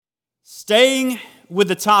Staying with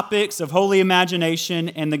the topics of holy imagination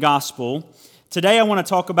and the gospel, today I want to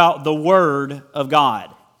talk about the Word of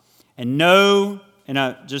God. And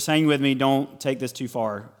just hang with me, don't take this too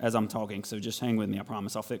far as I'm talking, so just hang with me, I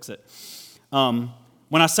promise I'll fix it. When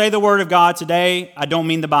I say the Word of God today, I don't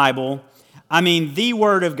mean the Bible. I mean the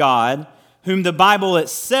Word of God, whom the Bible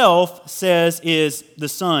itself says is the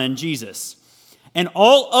Son, Jesus. And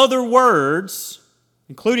all other words,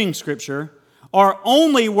 including Scripture, are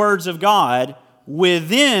only words of God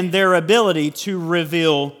within their ability to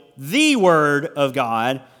reveal the Word of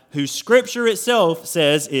God, who Scripture itself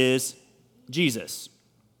says is Jesus.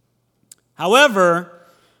 However,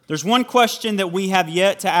 there's one question that we have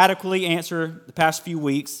yet to adequately answer the past few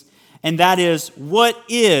weeks, and that is, what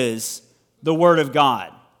is the Word of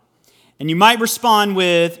God? And you might respond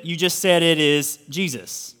with, you just said it is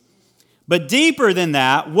Jesus. But deeper than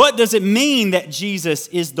that, what does it mean that Jesus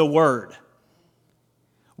is the Word?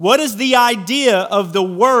 What is the idea of the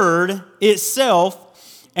Word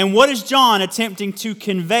itself, and what is John attempting to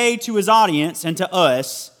convey to his audience and to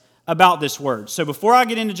us about this Word? So before I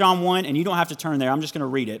get into John 1, and you don't have to turn there, I'm just going to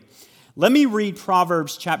read it. Let me read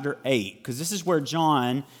Proverbs chapter 8, because this is where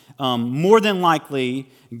John more than likely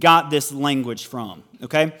got this language from,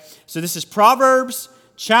 okay? So this is Proverbs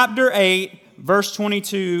chapter 8, verse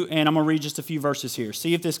 22, and I'm going to read just a few verses here.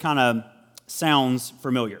 See if this kind of sounds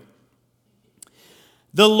familiar.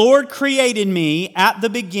 The Lord created me at the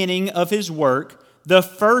beginning of His work, the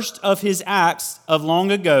first of His acts of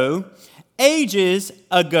long ago. Ages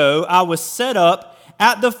ago I was set up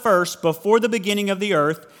at the first before the beginning of the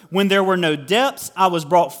earth. When there were no depths, I was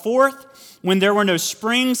brought forth. When there were no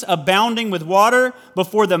springs abounding with water,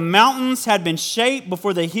 before the mountains had been shaped,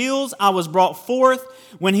 before the hills, I was brought forth.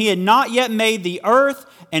 When He had not yet made the earth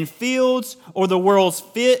and fields or the world's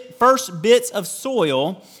first bits of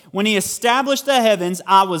soil, when He established the heavens,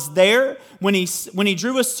 I was there. When he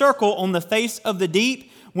drew a circle on the face of the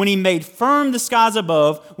deep, when He made firm the skies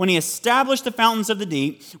above, when He established the fountains of the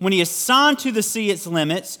deep, when He assigned to the sea its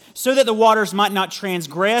limits, so that the waters might not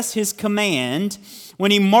transgress His command,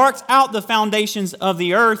 when He marked out the foundations of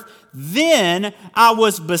the earth, then I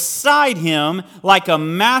was beside Him like a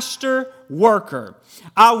master worker.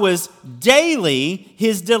 I was daily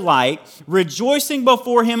His delight, rejoicing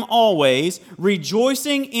before Him always,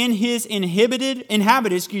 rejoicing in His inhabited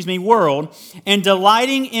world, and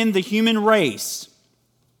delighting in the human race.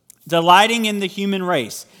 Delighting in the human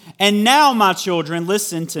race. And now, my children,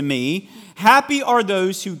 listen to me. Happy are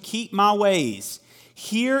those who keep my ways.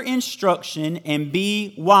 Hear instruction and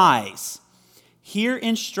be wise. Hear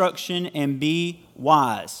instruction and be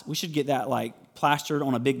wise. We should get that plastered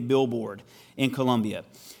on a big billboard in Columbia.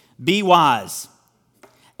 Be wise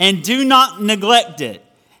and do not neglect it.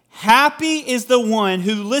 Happy is the one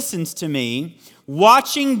who listens to me,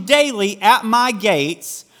 watching daily at my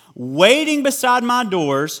gates, waiting beside my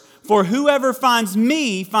doors. For whoever finds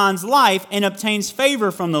me finds life and obtains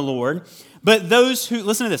favor from the Lord. But those who,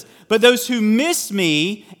 listen to this, but those who miss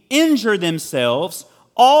me injure themselves.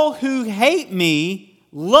 All who hate me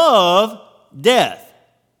love death.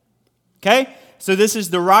 Okay? So this is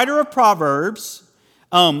the writer of Proverbs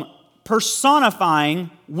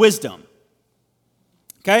personifying wisdom.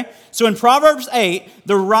 Okay? So in Proverbs 8,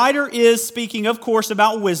 the writer is speaking, of course,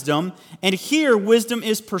 about wisdom. And here, wisdom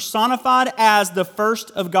is personified as the first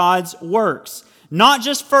of God's works. Not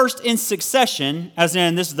just first in succession, as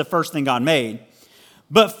in this is the first thing God made,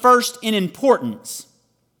 but first in importance.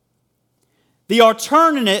 The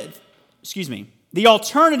alternative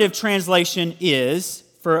translation is,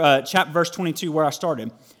 for verse 22 where I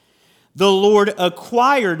started, the Lord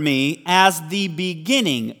acquired me as the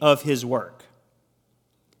beginning of His work.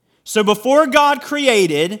 So before God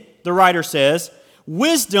created, the writer says,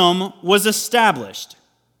 wisdom was established.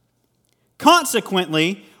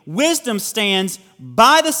 Consequently, wisdom stands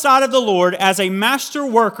by the side of the Lord as a master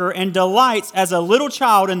worker and delights as a little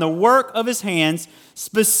child in the work of His hands,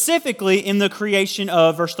 specifically in the creation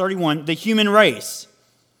of, verse 31, the human race.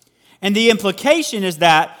 And the implication is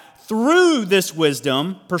that through this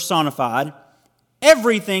wisdom personified,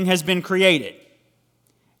 everything has been created.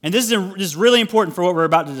 And this is really important for what we're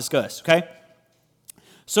about to discuss, okay?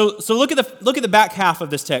 So look at the back half of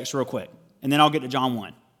this text real quick, and then I'll get to John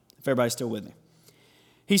 1, if everybody's still with me.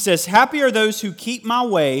 He says, happy are those who keep my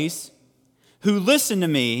ways, who listen to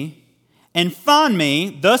me, and find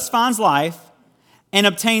me, thus finds life, and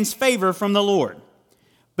obtains favor from the Lord.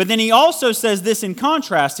 But then he also says this in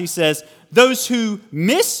contrast. He says, those who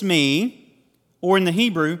miss me, or in the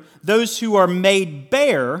Hebrew, those who are made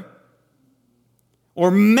bare, or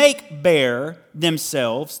make bare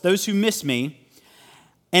themselves, those who miss me,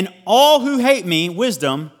 and all who hate me,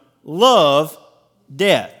 wisdom, love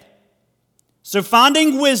death. So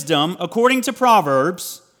finding wisdom, according to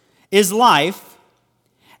Proverbs, is life,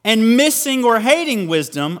 and missing or hating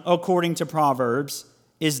wisdom, according to Proverbs,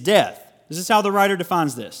 is death. This is how the writer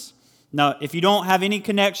defines this. Now, if you don't have any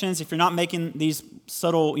connections, if you're not making these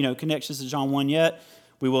subtle, connections to John 1 yet,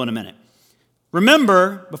 we will in a minute.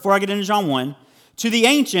 Remember, before I get into John 1, to the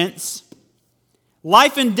ancients,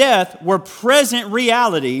 life and death were present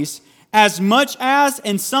realities as much as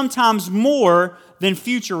and sometimes more than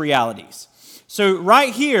future realities. So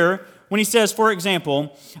right here, when he says, for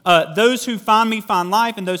example, those who find me find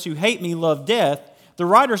life and those who hate me love death, the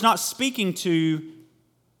writer's not speaking to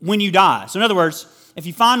when you die. So in other words, if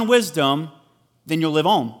you find wisdom, then you'll live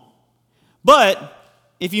on. But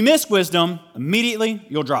if you miss wisdom, immediately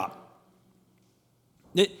you'll drop.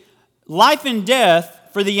 Life and death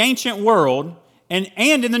for the ancient world and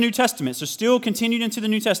in the New Testament, so still continued into the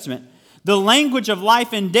New Testament, the language of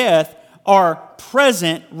life and death are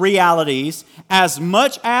present realities as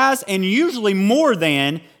much as and usually more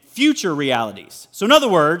than future realities. So in other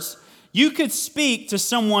words, you could speak to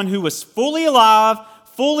someone who was fully alive,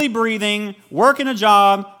 fully breathing, working a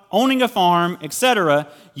job, owning a farm, etc.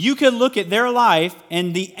 You could look at their life,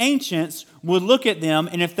 and the ancients would look at them,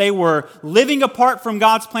 and if they were living apart from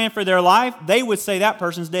God's plan for their life, they would say that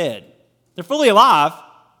person's dead. They're fully alive,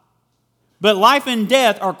 but life and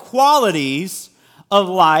death are qualities of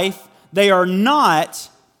life. They are not,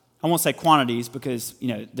 I won't say quantities because,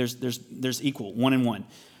 there's equal, one and one.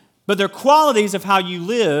 But they're qualities of how you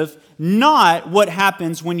live, not what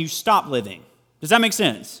happens when you stop living. Does that make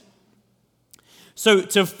sense? So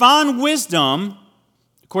to find wisdom,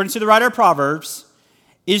 according to the writer of Proverbs,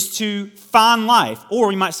 is to find life. Or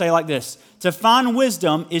we might say it like this: to find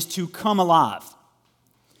wisdom is to come alive.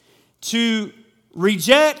 To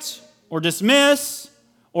reject or dismiss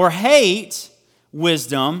or hate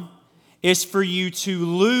wisdom is for you to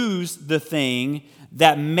lose the thing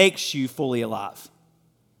that makes you fully alive.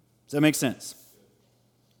 Does that make sense?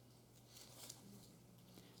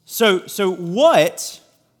 So what,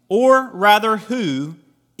 or rather who,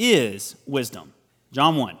 is wisdom?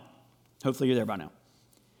 John 1. Hopefully you're there by now.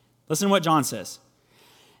 Listen to what John says.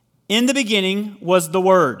 In the beginning was the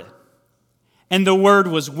Word, and the Word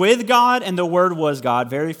was with God, and the Word was God.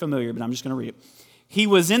 Very familiar, but I'm just going to read it. He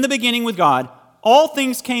was in the beginning with God. All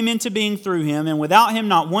things came into being through him, and without him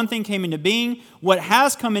not one thing came into being. What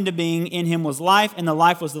has come into being in him was life, and the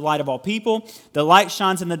life was the light of all people. The light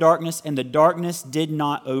shines in the darkness, and the darkness did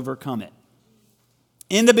not overcome it.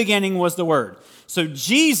 In the beginning was the Word. So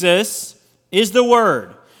Jesus is the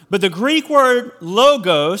Word. But the Greek word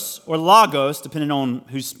logos, or logos, depending on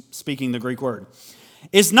who's speaking the Greek word,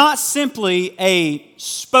 is not simply a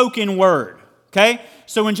spoken word. Okay?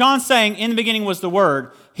 So when John's saying in the beginning was the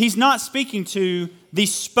Word, he's not speaking to the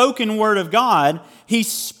spoken word of God.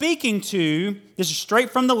 He's speaking to, this is straight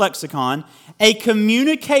from the lexicon, a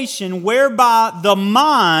communication whereby the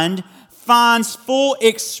mind finds full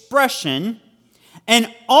expression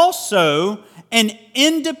and also an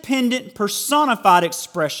independent personified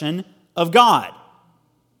expression of God.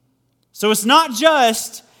 So it's not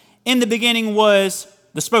just in the beginning was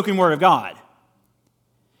the spoken word of God.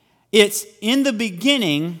 It's in the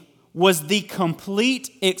beginning was the complete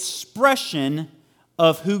expression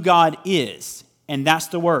of who God is, and that's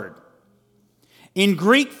the Word. In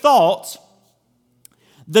Greek thought,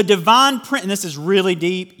 the divine and this is really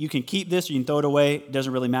deep. You can keep this or you can throw it away. It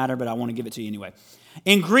doesn't really matter, but I want to give it to you anyway.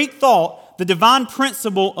 In Greek thought, the divine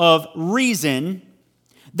principle of reason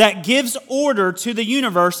that gives order to the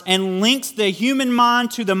universe and links the human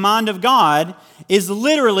mind to the mind of God is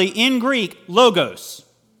literally, in Greek, logos.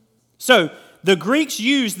 So, the Greeks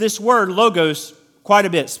use this word logos quite a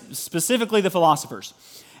bit, specifically the philosophers.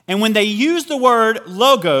 And when they used the word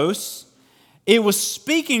logos, it was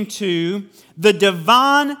speaking to the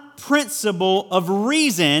divine principle of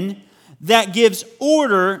reason that gives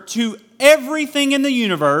order to everything in the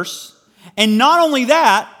universe. And not only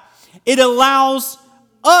that, it allows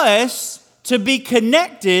us to be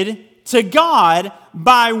connected to God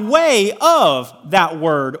by way of that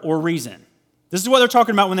word or reason. This is what they're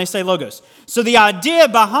talking about when they say logos. So the idea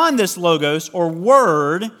behind this logos or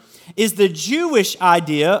word is the Jewish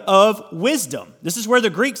idea of wisdom. This is where the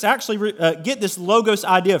Greeks actually get this logos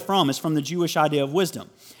idea from. It's from the Jewish idea of wisdom.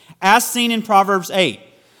 As seen in Proverbs 8.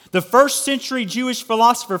 The first century Jewish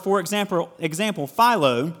philosopher, for example,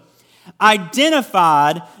 Philo,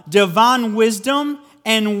 identified divine wisdom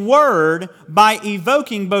and word by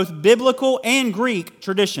evoking both biblical and Greek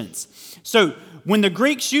traditions. So when the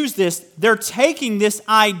Greeks use this, they're taking this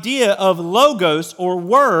idea of logos or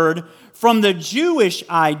word from the Jewish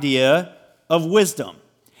idea of wisdom.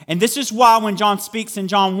 And this is why when John speaks in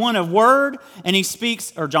John 1 of word, and he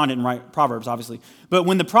speaks, or John didn't write Proverbs, obviously, but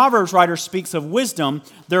when the Proverbs writer speaks of wisdom,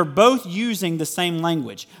 they're both using the same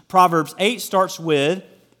language. Proverbs 8 starts with,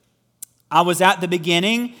 I was at the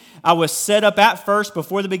beginning, I was set up at first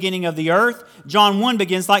before the beginning of the earth. John 1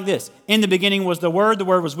 begins like this. In the beginning was the Word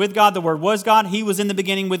was with God, the Word was God. He was in the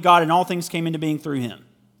beginning with God, and all things came into being through him.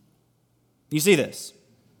 You see this?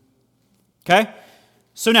 Okay?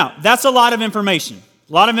 So now, that's a lot of information.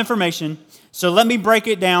 A lot of information. So let me break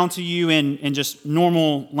it down to you in just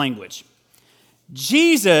normal language.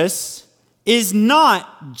 Jesus is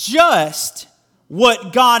not just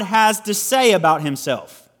what God has to say about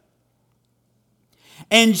himself.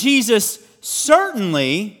 And Jesus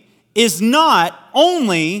certainly is not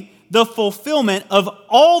only the fulfillment of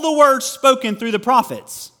all the words spoken through the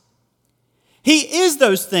prophets. He is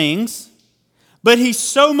those things, but he's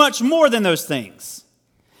so much more than those things.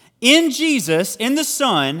 In Jesus, in the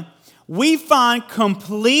Son, we find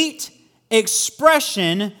complete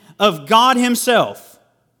expression of God himself.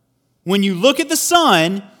 When you look at the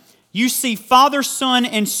Son, you see Father, Son,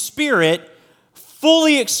 and Spirit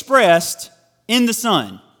fully expressed in the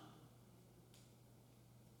Son.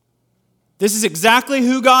 This is exactly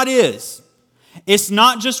who God is. It's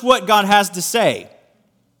not just what God has to say.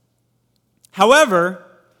 However,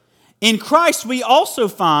 in Christ we also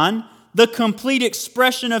find the complete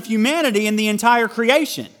expression of humanity in the entire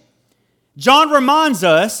creation. John reminds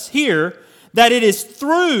us here that it is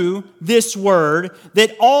through this word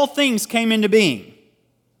that all things came into being.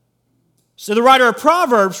 So the writer of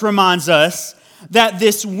Proverbs reminds us that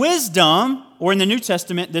this wisdom, or in the New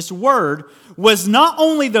Testament, this word, was not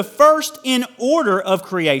only the first in order of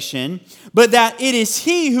creation, but that it is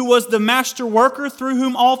he who was the master worker through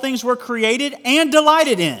whom all things were created and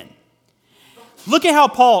delighted in. Look at how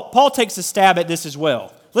Paul takes a stab at this as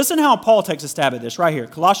well. Listen how Paul takes a stab at this right here.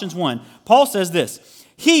 Colossians 1. Paul says this,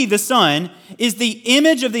 He, the Son, is the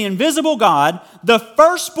image of the invisible God, the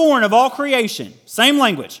firstborn of all creation. Same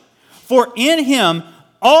language. For in him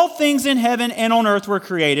all things in heaven and on earth were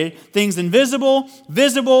created, things invisible,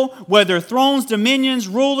 visible, whether thrones, dominions,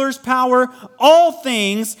 rulers, power, all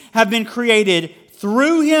things have been created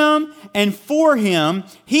through him and for him.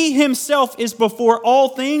 He himself is before all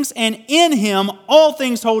things, and in him all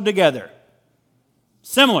things hold together.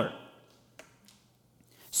 Similar.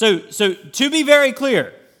 So to be very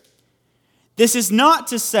clear, this is not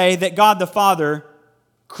to say that God the Father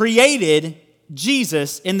created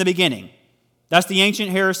Jesus in the beginning. That's the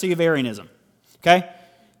ancient heresy of Arianism. Okay?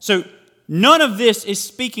 So none of this is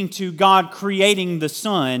speaking to God creating the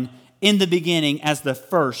Son in the beginning as the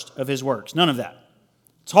first of his works. None of that.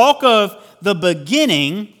 Talk of the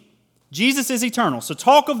beginning, Jesus is eternal. So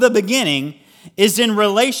talk of the beginning is in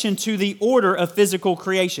relation to the order of physical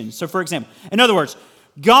creation. So for example, in other words,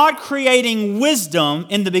 God creating wisdom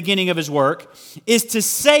in the beginning of his work is to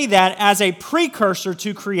say that as a precursor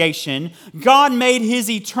to creation, God made his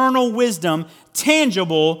eternal wisdom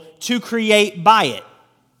tangible to create by it.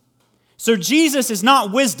 So Jesus is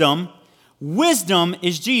not wisdom. Wisdom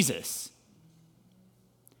is Jesus.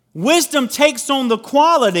 Wisdom takes on the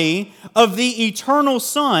quality of the eternal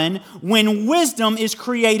Son when wisdom is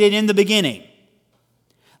created in the beginning.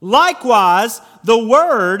 Likewise, the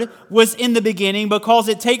Word was in the beginning because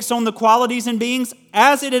it takes on the qualities and beings,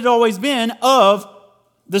 as it had always been, of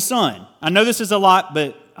the Son. I know this is a lot,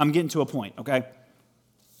 but I'm getting to a point, okay?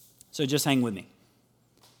 So just hang with me.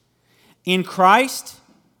 In Christ,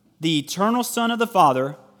 the eternal Son of the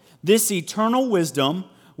Father, this eternal wisdom,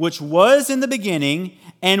 which was in the beginning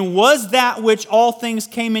and was that which all things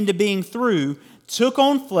came into being through, took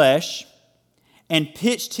on flesh and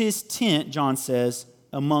pitched his tent, John says,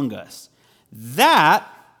 among us. That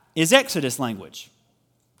is Exodus language.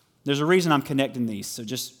 There's a reason I'm connecting these, so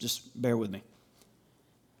just bear with me.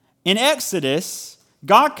 In Exodus,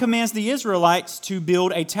 God commands the Israelites to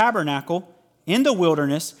build a tabernacle in the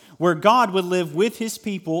wilderness where God would live with his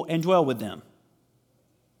people and dwell with them.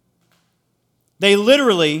 They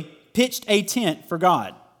literally pitched a tent for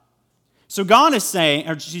God. So John is saying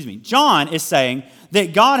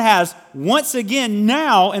that God has once again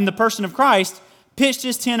now in the person of Christ pitched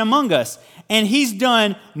his tent among us. And he's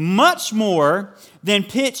done much more than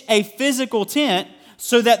pitch a physical tent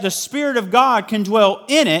so that the Spirit of God can dwell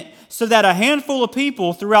in it, so that a handful of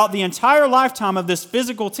people throughout the entire lifetime of this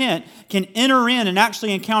physical tent can enter in and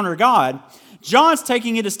actually encounter God. John's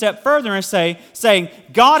taking it a step further and saying,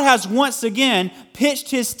 God has once again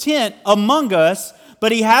pitched his tent among us,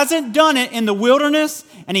 but he hasn't done it in the wilderness,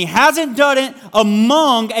 and he hasn't done it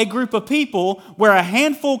among a group of people where a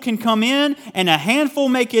handful can come in and a handful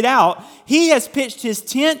make it out. He has pitched his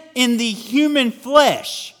tent in the human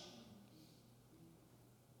flesh.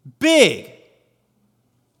 Big.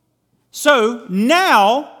 So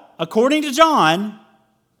now, according to John,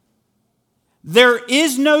 there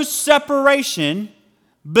is no separation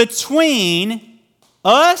between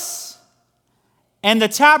us and the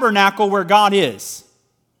tabernacle where God is.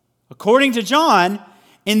 According to John,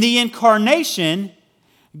 in the incarnation,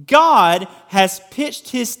 God has pitched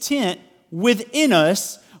his tent within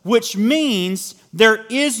us, which means there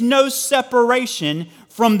is no separation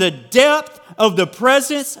from the depth of the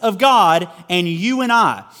presence of God and you and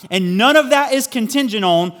I. And none of that is contingent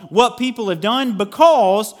on what people have done,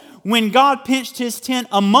 because when God pitched his tent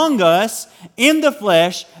among us in the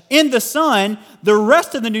flesh, in the Son, the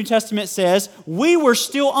rest of the New Testament says we were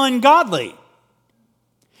still ungodly.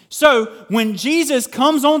 So when Jesus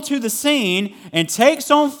comes onto the scene and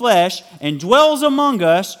takes on flesh and dwells among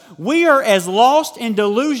us, we are as lost and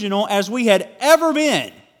delusional as we had ever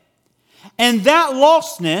been. And that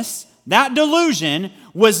lostness, that delusion,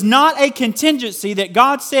 was not a contingency that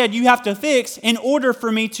God said you have to fix in order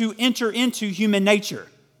for me to enter into human nature.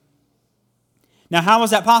 Now, how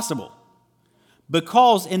is that possible?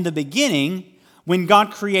 Because in the beginning, when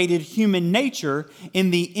God created human nature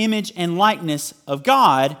in the image and likeness of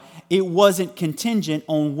God, it wasn't contingent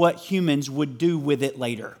on what humans would do with it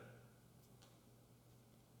later.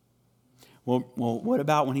 Well, what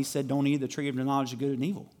about when he said, don't eat the tree of the knowledge of good and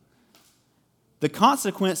evil? The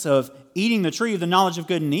consequence of eating the tree of the knowledge of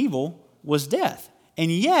good and evil was death.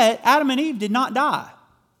 And yet, Adam and Eve did not die.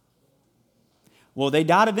 Well, they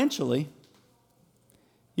died eventually.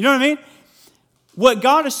 You know what I mean? What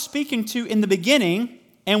God is speaking to in the beginning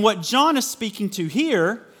and what John is speaking to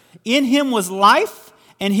here, in him was life,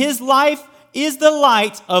 and his life is the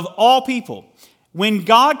light of all people. When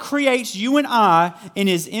God creates you and I in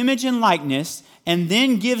his image and likeness, and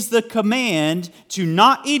then gives the command to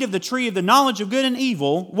not eat of the tree of the knowledge of good and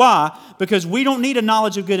evil. Why? Because we don't need a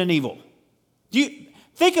knowledge of good and evil.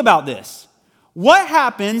 Think about this. What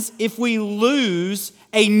happens if we lose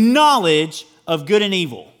a knowledge of good and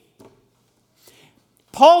evil?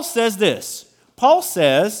 Paul says this. Paul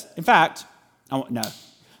says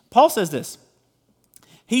this.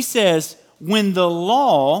 He says, when the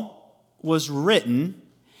law was written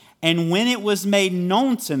and when it was made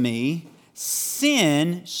known to me,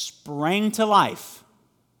 sin sprang to life.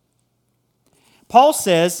 Paul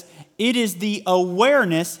says it is the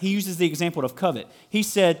awareness. He uses the example of covet. He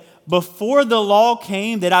said, before the law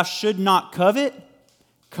came that I should not covet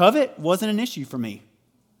wasn't an issue for me.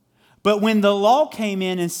 But when the law came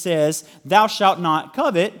in and says, thou shalt not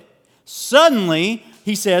covet, suddenly,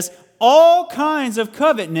 he says, all kinds of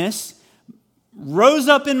covetousness rose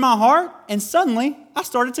up in my heart, and suddenly I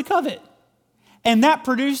started to covet. And that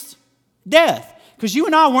produced death. Because you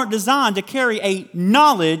and I weren't designed to carry a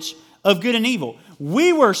knowledge of good and evil.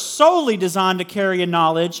 We were solely designed to carry a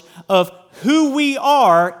knowledge of who we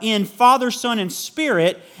are in Father, Son, and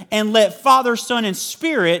Spirit, and let Father, Son, and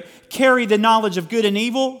Spirit carry the knowledge of good and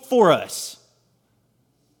evil for us.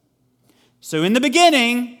 So in the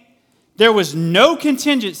beginning, there was no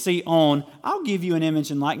contingency on, I'll give you an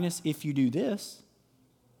image and likeness if you do this.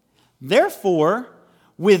 Therefore,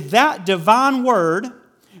 with that divine word,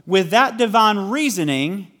 with that divine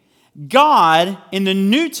reasoning, God in the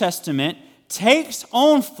New Testament takes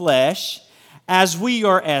on flesh as we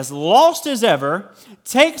are as lost as ever,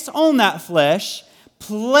 takes on that flesh,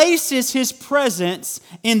 places his presence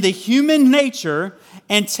in the human nature,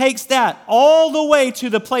 and takes that all the way to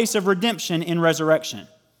the place of redemption in resurrection.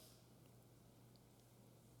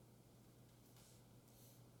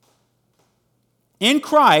 In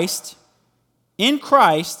Christ,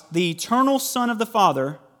 the eternal Son of the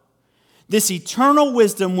Father, this eternal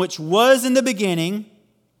wisdom which was in the beginning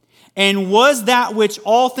and was that which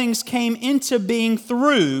all things came into being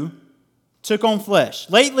through, took on flesh.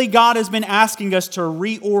 Lately, God has been asking us to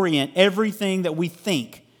reorient everything that we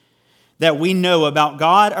think that we know about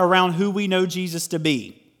God around who we know Jesus to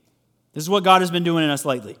be. This is what God has been doing in us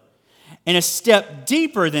lately. And a step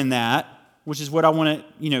deeper than that, which is what I want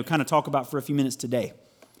to, kind of talk about for a few minutes today,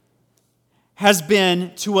 has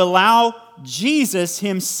been to allow Jesus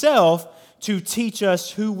himself to teach us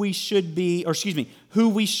who we should be, who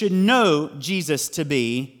we should know Jesus to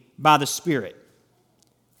be by the Spirit.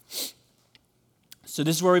 So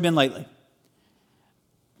this is where we've been lately.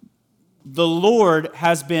 The Lord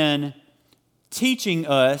has been teaching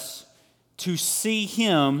us to see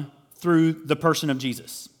him through the person of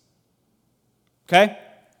Jesus. Okay?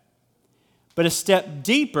 But a step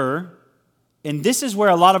deeper, and this is where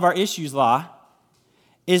a lot of our issues lie,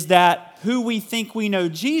 is that who we think we know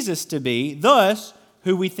Jesus to be, thus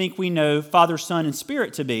who we think we know Father, Son, and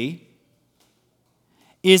Spirit to be,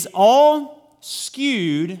 is all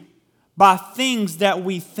skewed by things that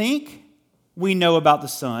we think we know about the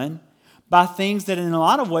Son, by things that in a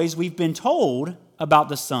lot of ways we've been told about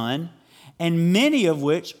the Son, and many of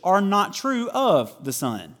which are not true of the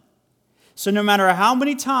Son. So no matter how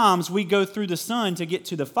many times we go through the Son to get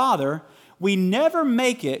to the Father, we never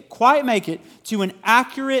quite make it to an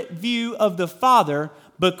accurate view of the Father,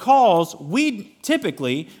 because we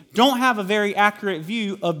typically don't have a very accurate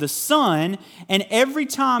view of the Son, and every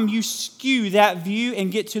time you skew that view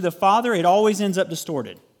and get to the Father, it always ends up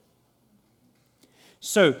distorted.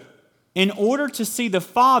 So, in order to see the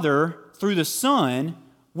Father through the Son,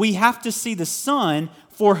 we have to see the Son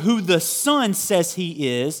for who the Son says He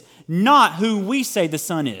is, not who we say the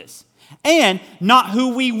Son is, and not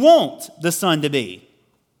who we want the Son to be.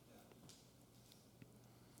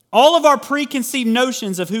 All of our preconceived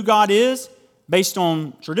notions of who God is, based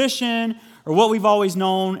on tradition or what we've always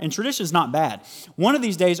known, and tradition is not bad. One of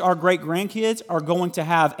these days, our great-grandkids are going to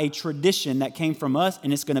have a tradition that came from us,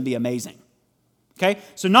 and it's going to be amazing. Okay?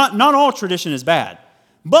 So not all tradition is bad,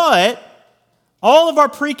 but all of our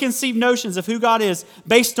preconceived notions of who God is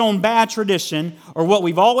based on bad tradition or what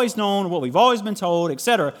we've always known or what we've always been told,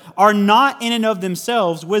 etc., are not in and of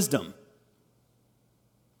themselves wisdom.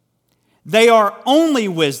 They are only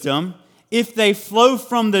wisdom if they flow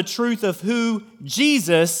from the truth of who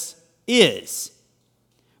Jesus is.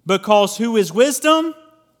 Because who is wisdom?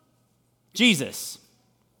 Jesus.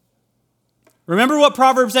 Remember what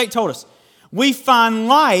Proverbs 8 told us. We find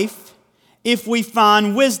life if we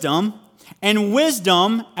find wisdom, and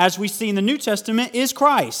wisdom, as we see in the New Testament, is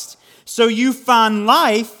Christ. So you find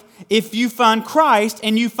life if you find Christ,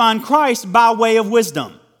 and you find Christ by way of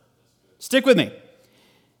wisdom. Stick with me.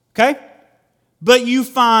 Okay? But you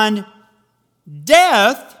find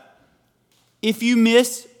death if you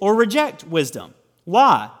miss or reject wisdom.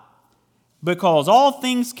 Why? Because all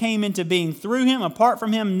things came into being through Him. Apart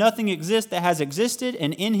from Him, nothing exists that has existed,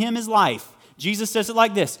 and in Him is life. Jesus says it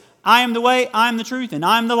like this: I am the way, I am the truth, and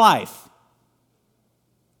I am the life.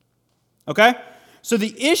 Okay? So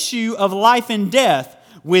the issue of life and death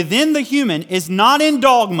within the human is not in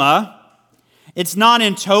dogma. It's not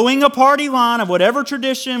in towing a party line of whatever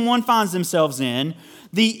tradition one finds themselves in.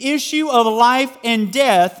 The issue of life and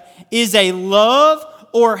death is a love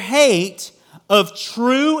or hate of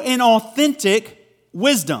true and authentic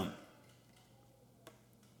wisdom.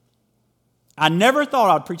 I never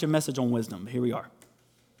thought I'd preach a message on wisdom, but here we are.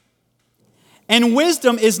 And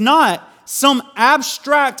wisdom is not some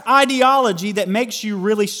abstract ideology that makes you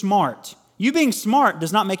really smart. You being smart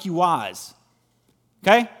does not make you wise.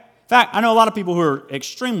 Okay? In fact, I know a lot of people who are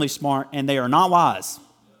extremely smart and they are not wise.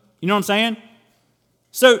 You know what I'm saying?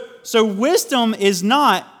 So wisdom is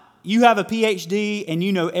not you have a PhD and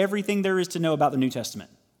you know everything there is to know about the New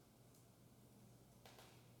Testament.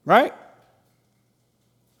 Right?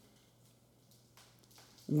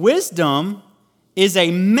 Wisdom is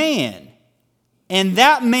a man, and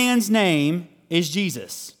that man's name is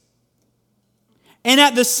Jesus. And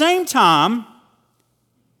at the same time,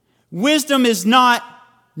 wisdom is not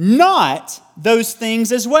those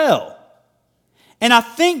things as well. And I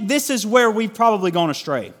think this is where we've probably gone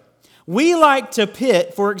astray. We like to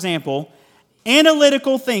pit, for example,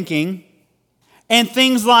 analytical thinking and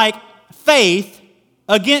things like faith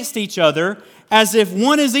against each other as if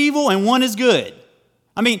one is evil and one is good.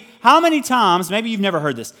 I mean, how many times, maybe you've never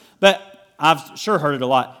heard this, but I've sure heard it a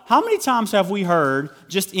lot. How many times have we heard,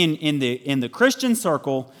 just in the Christian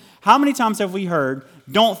circle, how many times have we heard,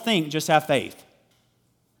 don't think, just have faith?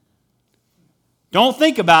 Don't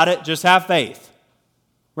think about it, just have faith.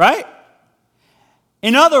 Right?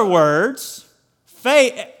 In other words,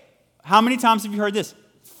 faith, how many times have you heard this?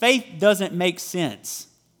 Faith doesn't make sense.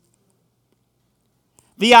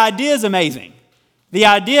 The idea is amazing. The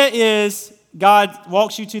idea is God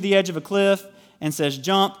walks you to the edge of a cliff and says,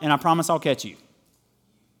 jump, and I promise I'll catch you.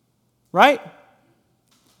 Right?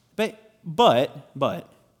 But,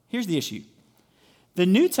 here's the issue. The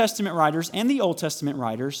New Testament writers and the Old Testament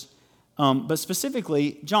writers, but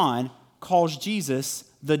specifically John, calls Jesus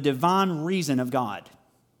the divine reason of God,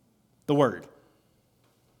 the Word.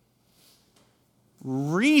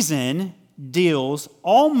 Reason deals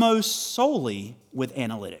almost solely with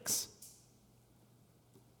analytics.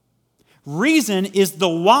 Reason is the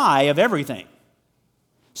why of everything.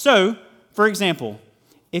 So, for example,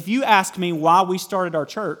 if you ask me why we started our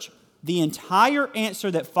church, the entire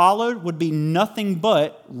answer that followed would be nothing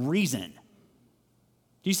but reason.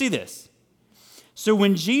 Do you see this? So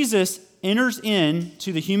when Jesus enters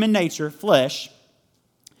into the human nature, flesh,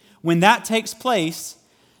 when that takes place,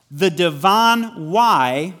 the divine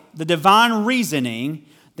why, the divine reasoning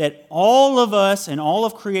that all of us and all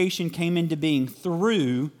of creation came into being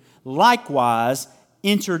through, likewise,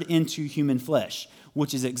 entered into human flesh,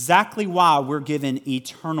 which is exactly why we're given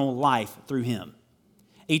eternal life through him.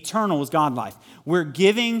 Eternal is God life. We're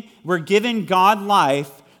given God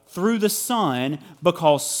life through the Son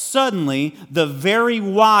because suddenly the very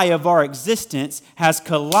why of our existence has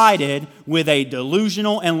collided with a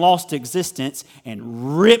delusional and lost existence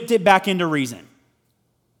and ripped it back into reason.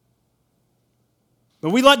 But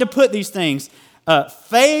we like to put these things,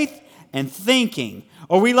 faith and thinking,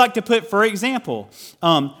 or we like to put, for example,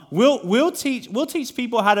 we'll teach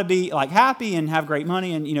people how to be like happy and have great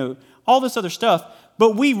money and all this other stuff.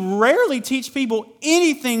 But we rarely teach people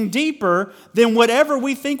anything deeper than whatever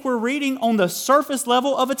we think we're reading on the surface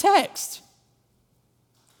level of a text.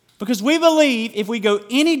 Because we believe if we go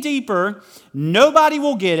any deeper, nobody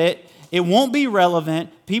will get it. It won't be relevant.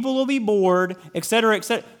 People will be bored, etc.,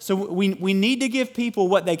 etc. So we need to give people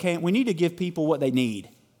what they can. We need to give people what they need.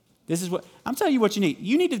 This is what I'm telling you what you need.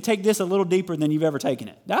 You need to take this a little deeper than you've ever taken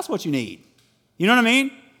it. That's what you need. You know what I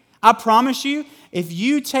mean? I promise you, if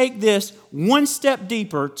you take this one step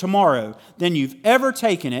deeper tomorrow than you've ever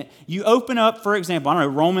taken it, you open up, for example, I don't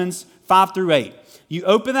know, Romans 5 through 8. You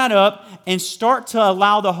open that up and start to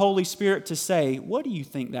allow the Holy Spirit to say, what do you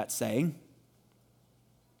think that's saying?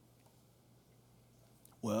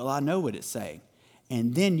 Well, I know what it's saying.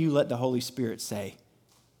 And then you let the Holy Spirit say,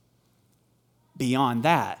 beyond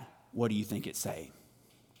that, what do you think it's saying?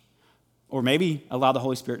 Or maybe allow the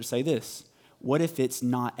Holy Spirit to say this. What if it's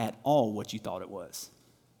not at all what you thought it was?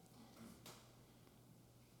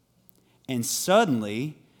 And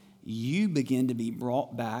suddenly, you begin to be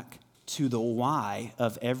brought back to the why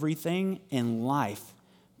of everything, and life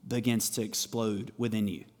begins to explode within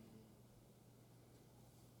you.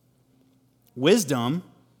 Wisdom,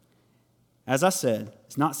 as I said,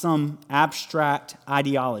 is not some abstract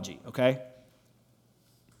ideology, okay?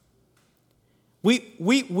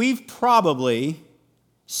 We've probably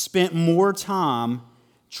spent more time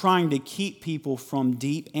trying to keep people from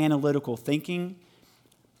deep analytical thinking.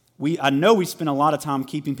 I know we spend a lot of time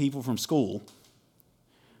keeping people from school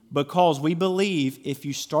because we believe if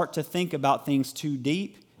you start to think about things too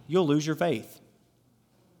deep, you'll lose your faith.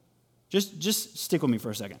 Just stick with me for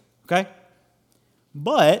a second, okay?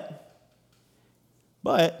 But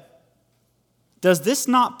does this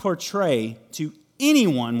not portray to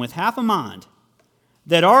anyone with half a mind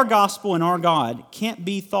that our gospel and our God can't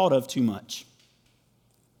be thought of too much?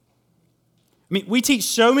 I mean, we teach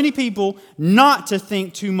so many people not to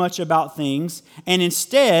think too much about things and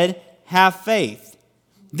instead have faith.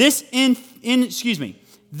 This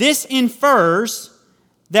infers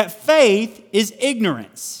that faith is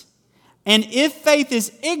ignorance. And if faith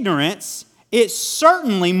is ignorance, it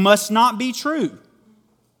certainly must not be true.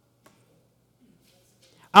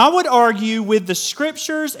 I would argue with the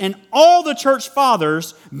scriptures and all the church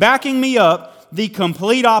fathers backing me up the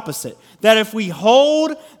complete opposite. That if we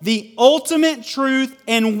hold the ultimate truth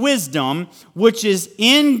and wisdom, which is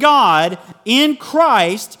in God, in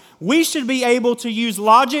Christ, we should be able to use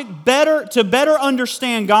logic to better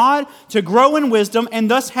understand God, to grow in wisdom, and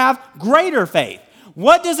thus have greater faith.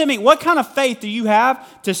 What does it mean? What kind of faith do you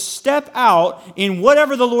have to step out in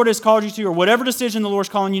whatever the Lord has called you to or whatever decision the Lord's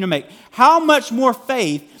calling you to make? How much more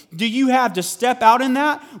faith do you have to step out in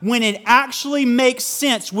that when it actually makes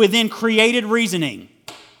sense within created reasoning?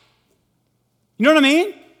 You know what I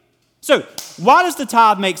mean? So, why does the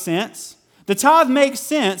tithe make sense? The tithe makes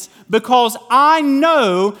sense because I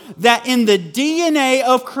know that in the DNA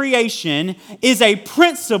of creation is a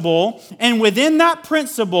principle, and within that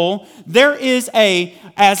principle, there is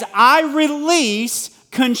as I release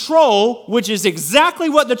control, which is exactly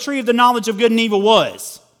what the tree of the knowledge of good and evil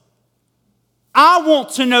was. I want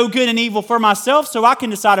to know good and evil for myself so I can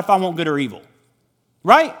decide if I want good or evil.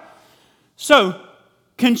 Right? So,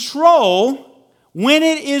 control, when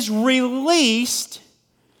it is released,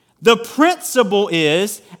 the principle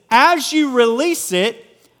is, as you release it,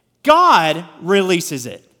 God releases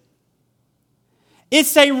it.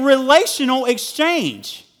 It's a relational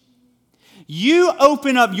exchange. You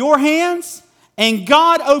open up your hands, and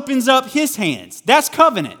God opens up His hands. That's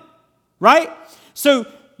covenant, right? So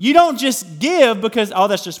you don't just give because,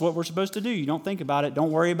 that's just what we're supposed to do. You don't think about it.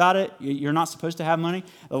 Don't worry about it. You're not supposed to have money.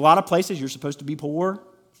 A lot of places you're supposed to be poor.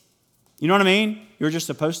 You know what I mean? You're just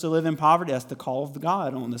supposed to live in poverty. That's the call of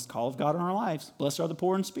God on this call of God in our lives. Blessed are the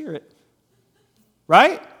poor in spirit.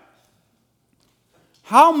 Right?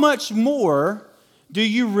 How much more do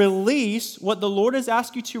you release what the Lord has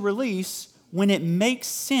asked you to release when it makes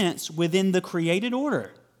sense within the created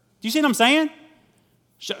order? Do you see what I'm saying?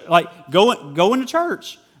 Like, go into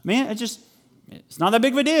church. Man, It's not that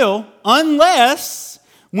big of a deal unless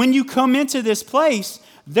when you come into this place,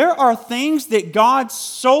 there are things that God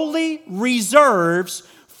solely reserves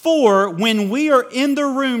for when we are in the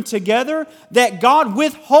room together that God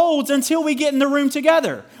withholds until we get in the room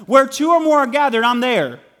together. Where two or more are gathered, I'm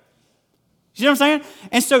there. You know what I'm saying?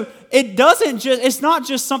 And so it's not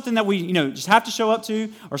just something that we, just have to show up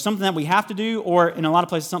to, or something that we have to do, or in a lot of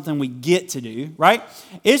places, something we get to do, right?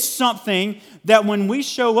 It's something that when we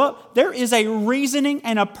show up, there is a reasoning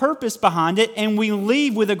and a purpose behind it, and we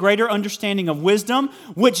leave with a greater understanding of wisdom,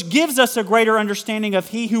 which gives us a greater understanding of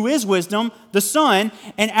He who is wisdom, the Son.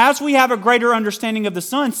 And as we have a greater understanding of the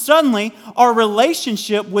Son, suddenly our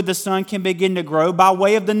relationship with the Son can begin to grow by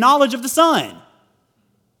way of the knowledge of the Son.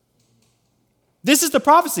 This is the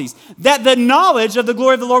prophecies, that the knowledge of the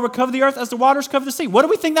glory of the Lord will cover the earth as the waters cover the sea. What do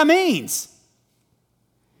we think that means?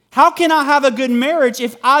 How can I have a good marriage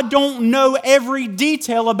if I don't know every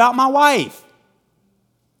detail about my wife?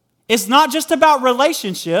 It's not just about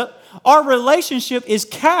relationship. Our relationship is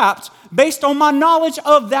capped based on my knowledge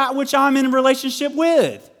of that which I'm in a relationship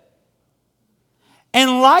with.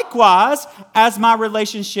 And likewise, as my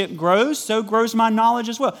relationship grows, so grows my knowledge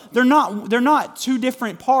as well. They're not two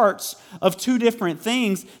different parts of two different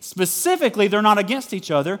things. Specifically, they're not against each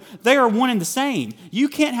other. They are one and the same. You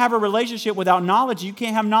can't have a relationship without knowledge. You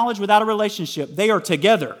can't have knowledge without a relationship. They are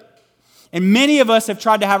together. And many of us have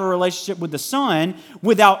tried to have a relationship with the Son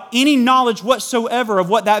without any knowledge whatsoever of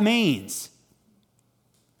what that means.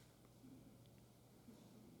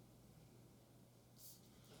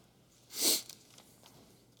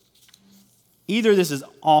 Either this is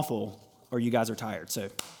awful or you guys are tired, so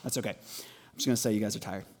that's okay. I'm just going to say you guys are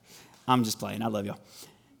tired. I'm just playing. I love y'all.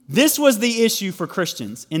 This was the issue for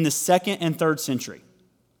Christians in the 2nd and 3rd century.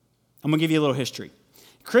 I'm going to give you a little history.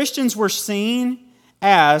 Christians were seen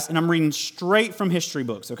as, and I'm reading straight from history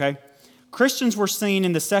books, okay? Christians were seen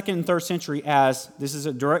in the 2nd and 3rd century as, this is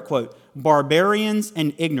a direct quote, barbarians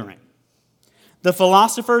and ignorant. The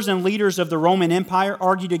philosophers and leaders of the Roman Empire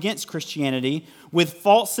argued against Christianity with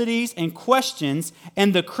falsities and questions,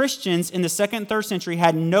 and the Christians in the 2nd and 3rd century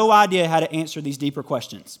had no idea how to answer these deeper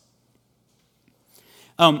questions.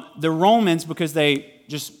 The Romans, because they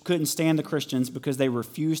just couldn't stand the Christians because they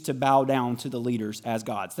refused to bow down to the leaders as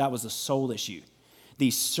gods. That was the sole issue. The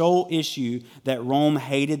sole issue that Rome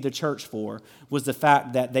hated the church for was the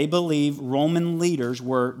fact that they believed Roman leaders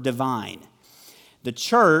were divine. The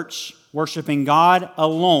church, worshiping God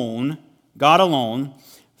alone,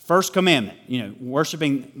 first commandment,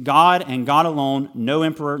 worshiping God and God alone, no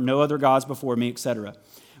emperor, no other gods before me, etc.,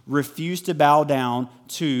 refused to bow down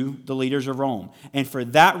to the leaders of Rome. And for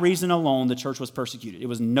that reason alone, the church was persecuted. It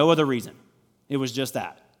was no other reason. It was just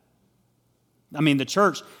that. The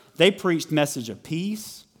church, they preached message of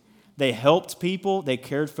peace. They helped people. They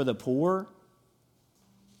cared for the poor.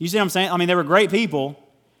 You see what I'm saying? They were great people.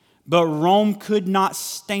 But Rome could not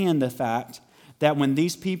stand the fact that when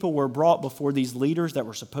these people were brought before these leaders that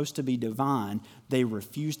were supposed to be divine, they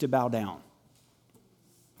refused to bow down.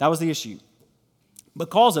 That was the issue.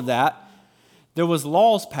 Because of that, there was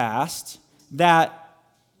laws passed that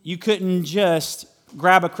you couldn't just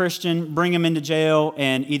grab a Christian, bring them into jail,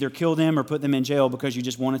 and either kill them or put them in jail because you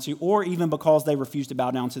just wanted to, or even because they refused to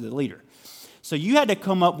bow down to the leader. So you had to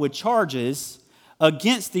come up with charges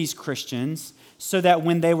against these Christians so that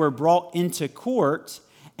when they were brought into court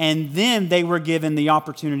and then they were given the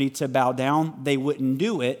opportunity to bow down, they wouldn't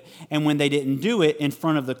do it. And when they didn't do it in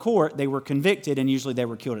front of the court, they were convicted, and usually they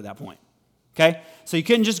were killed at that point. Okay? So you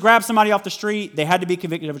couldn't just grab somebody off the street. They had to be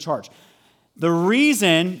convicted of a charge. The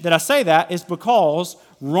reason that I say that is because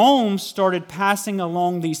Rome started passing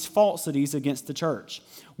along these falsities against the church.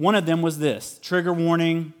 One of them was this, trigger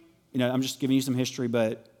warning. I'm just giving you some history,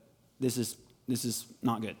 but this is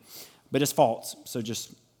not good. But it's false, so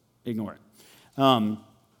just ignore it.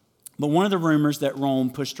 But one of the rumors that Rome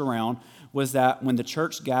pushed around was that when the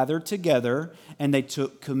church gathered together and they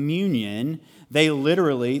took communion, they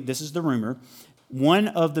literally, this is the rumor, one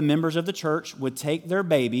of the members of the church would take their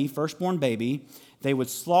baby, firstborn baby, they would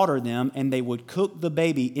slaughter them, and they would cook the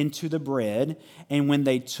baby into the bread. And when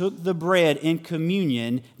they took the bread in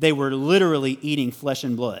communion, they were literally eating flesh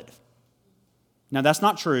and blood. Now, that's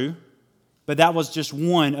not true. But that was just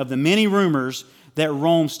one of the many rumors that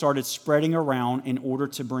Rome started spreading around in order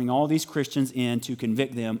to bring all these Christians in to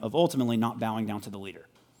convict them of ultimately not bowing down to the leader.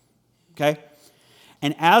 Okay?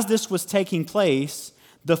 And as this was taking place,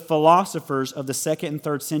 the philosophers of the 2nd and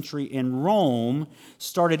 3rd century in Rome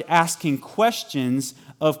started asking questions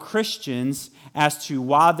of Christians as to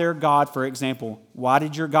why their God, for example, why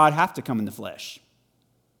did your God have to come in the flesh?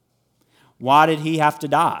 Why did he have to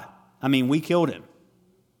die? We killed him.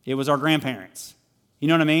 It was our grandparents. You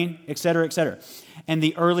know what I mean? Et cetera, et cetera. And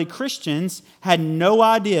the early Christians had no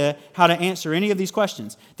idea how to answer any of these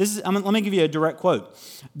questions. Let me give you a direct quote.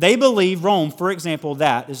 They believe Rome, for example,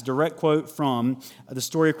 that is a direct quote from The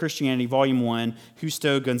Story of Christianity, Volume 1,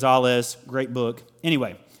 Justo Gonzalez, great book.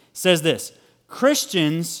 Anyway, says this: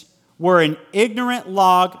 Christians were an ignorant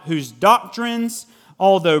log whose doctrines,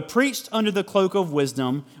 although preached under the cloak of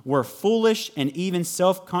wisdom, were foolish and even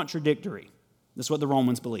self-contradictory. That's what the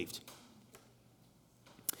Romans believed.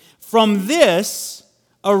 From this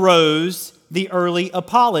arose the early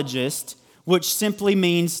apologists, which simply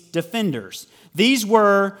means defenders. These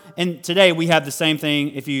were, and today we have the same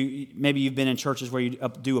thing. If maybe you've been in churches where you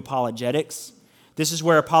do apologetics. This is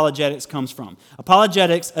where apologetics comes from.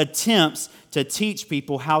 Apologetics attempts to teach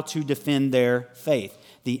people how to defend their faith.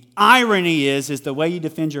 The irony is the way you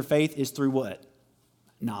defend your faith is through what?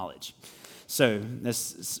 Knowledge. So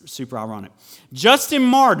that's super ironic. Justin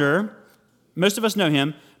Martyr, most of us know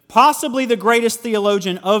him, possibly the greatest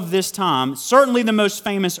theologian of this time, certainly the most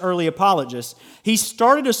famous early apologist. He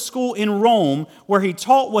started a school in Rome where he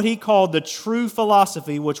taught what he called the true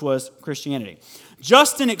philosophy, which was Christianity.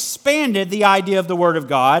 Justin expanded the idea of the Word of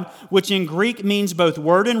God, which in Greek means both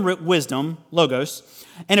word and wisdom, logos.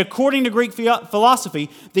 And according to Greek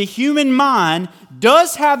philosophy, the human mind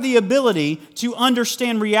does have the ability to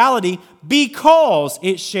understand reality because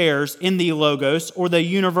it shares in the logos, or the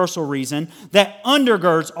universal reason that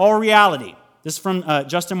undergirds all reality. This is from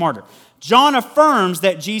Justin Martyr. John affirms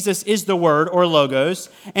that Jesus is the Word, or logos,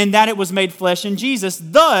 and that it was made flesh in Jesus.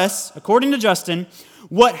 Thus, according to Justin,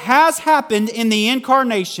 what has happened in the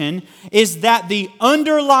incarnation is that the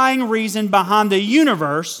underlying reason behind the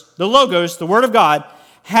universe, the logos, the Word of God,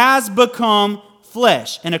 has become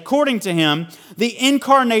flesh. And according to him, the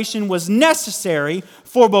incarnation was necessary,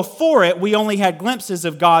 for before it we only had glimpses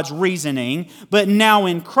of God's reasoning, but now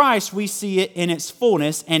in Christ we see it in its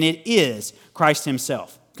fullness, and it is Christ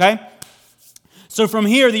himself. Okay? So from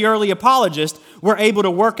here, the early apologists were able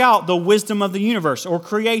to work out the wisdom of the universe, or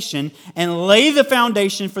creation, and lay the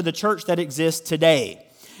foundation for the church that exists today.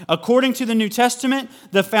 According to the New Testament,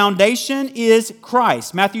 the foundation is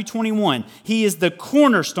Christ. Matthew 21, he is the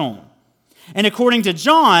cornerstone. And according to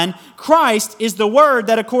John, Christ is the Word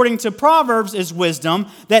that according to Proverbs is wisdom,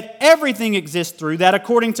 that everything exists through, that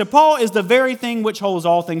according to Paul is the very thing which holds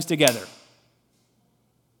all things together.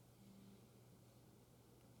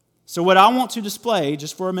 So what I want to display,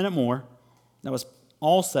 just for a minute more, that was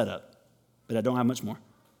all set up, but I don't have much more,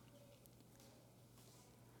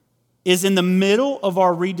 is in the middle of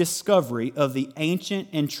our rediscovery of the ancient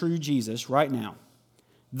and true Jesus right now,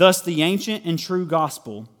 thus the ancient and true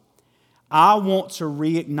gospel, I want to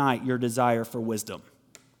reignite your desire for wisdom.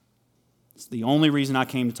 It's the only reason I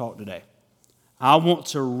came to talk today. I want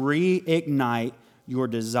to reignite your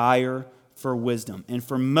desire for wisdom. And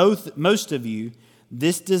for most of you,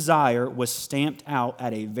 this desire was stamped out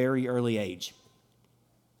at a very early age.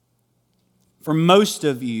 For most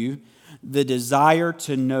of you, the desire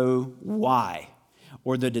to know why,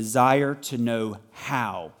 or the desire to know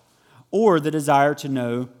how, or the desire to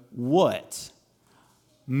know what.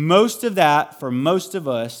 Most of that, for most of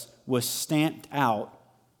us, was stamped out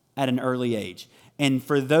at an early age. And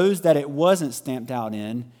for those that it wasn't stamped out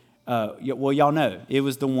in, well, y'all know, it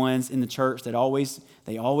was the ones in the church that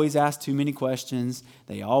they always asked too many questions.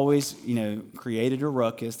 They always, created a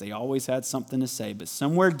ruckus. They always had something to say. But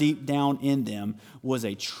somewhere deep down in them was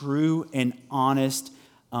a true and honest,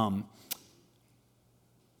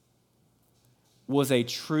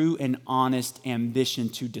 ambition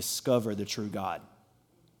to discover the true God.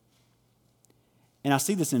 And I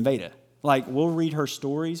see this in Veda. Like, we'll read her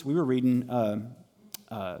stories. We were reading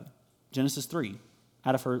Genesis 3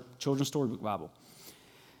 out of her children's storybook Bible.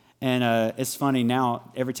 And it's funny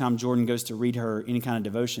now, every time Jordan goes to read her any kind of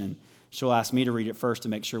devotion, she'll ask me to read it first to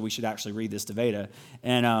make sure we should actually read this to Veda.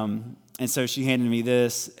 And so she handed me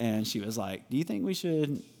this, and she was like, do you think we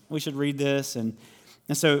should read this? And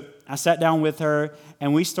so I sat down with her,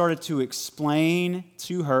 and we started to explain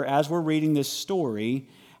to her, as we're reading this story,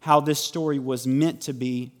 how this story was meant to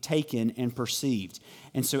be taken and perceived.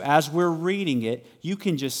 And so as we're reading it, you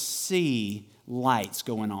can just see lights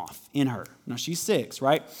going off in her. Now, she's 6,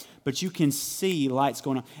 right? But you can see lights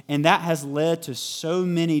going on. And that has led to so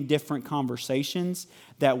many different conversations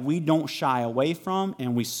that we don't shy away from,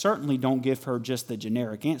 and we certainly don't give her just the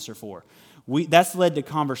generic answer for. That's led to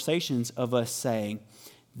conversations of us saying,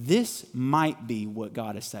 this might be what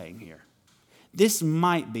God is saying here. This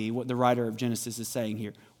might be what the writer of Genesis is saying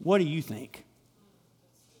here. What do you think?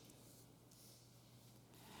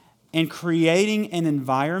 And creating an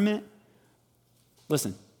environment,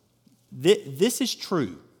 listen, this is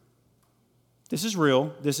true. This is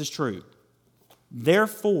real. This is true.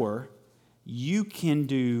 Therefore, you can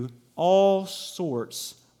do all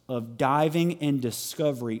sorts of diving and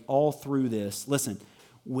discovery all through this, listen,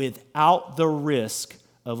 without the risk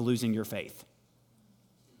of losing your faith.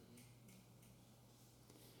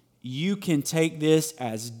 You can take this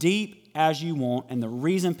as deep as you want, and the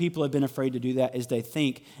reason people have been afraid to do that is they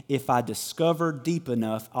think if I discover deep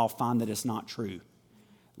enough, I'll find that it's not true.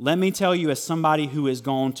 Let me tell you, as somebody who has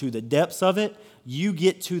gone to the depths of it, you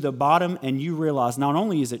get to the bottom and you realize not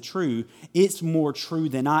only is it true, it's more true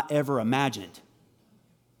than I ever imagined.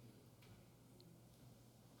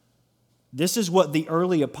 This is what the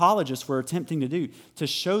early apologists were attempting to do, to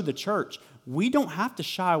show the church we don't have to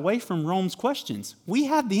shy away from Rome's questions. We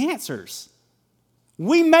have the answers.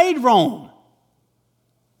 We made Rome.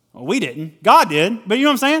 Well, we didn't. God did. But you know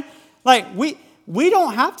what I'm saying? Like, we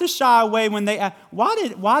don't have to shy away when they ask,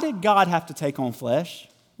 why did God have to take on flesh?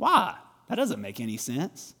 Why? That doesn't make any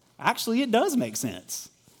sense. Actually, it does make sense.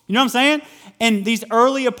 You know what I'm saying? And these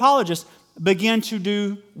early apologists begin to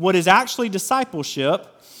do what is actually discipleship.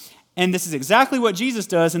 And this is exactly what Jesus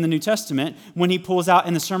does in the New Testament when he pulls out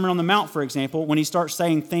in the Sermon on the Mount, for example, when he starts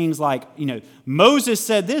saying things like, Moses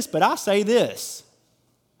said this, but I say this.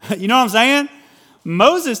 You know what I'm saying?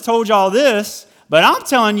 Moses told y'all this, but I'm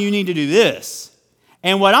telling you need to do this.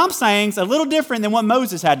 And what I'm saying is a little different than what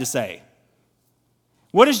Moses had to say.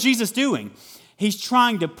 What is Jesus doing? He's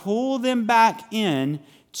trying to pull them back in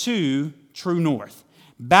to true north,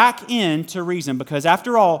 back into reason, because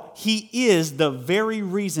after all, he is the very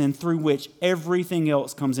reason through which everything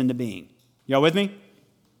else comes into being. Y'all with me?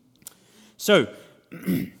 So,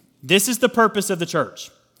 this is the purpose of the church.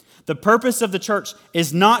 The purpose of the church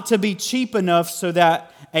is not to be cheap enough so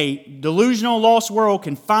that a delusional lost world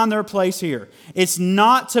can find their place here. It's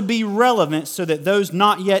not to be relevant so that those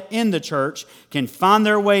not yet in the church can find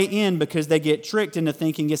their way in because they get tricked into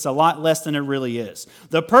thinking it's a lot less than it really is.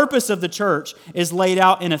 The purpose of the church is laid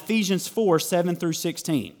out in Ephesians 4, 7 through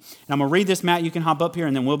 16. And I'm going to read this, Matt. You can hop up here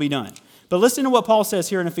and then we'll be done. But listen to what Paul says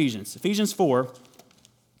here in Ephesians. Ephesians 4.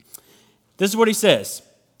 This is what he says.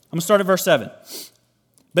 I'm going to start at verse 7.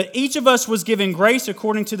 But each of us was given grace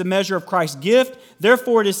according to the measure of Christ's gift.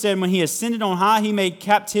 Therefore it is said, when he ascended on high, he made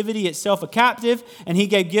captivity itself a captive, and he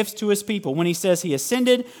gave gifts to his people. When he says he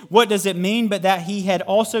ascended, what does it mean but that he had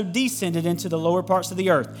also descended into the lower parts of the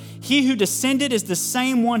earth? He who descended is the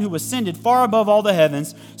same one who ascended far above all the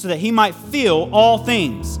heavens, so that he might fill all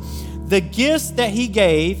things. The gifts that he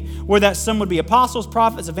gave were that some would be apostles,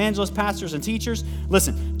 prophets, evangelists, pastors, and teachers.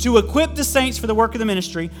 Listen, to equip the saints for the work of the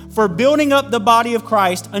ministry, for building up the body of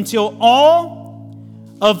Christ until all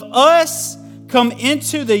of us come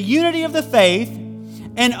into the unity of the faith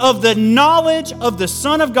and of the knowledge of the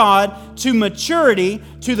Son of God, to maturity,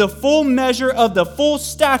 to the full measure of the full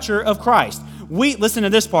stature of Christ. Listen to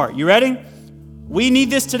this part. You ready? We need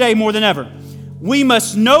this today more than ever. We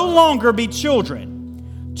must no longer be children,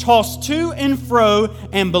 tossed to and fro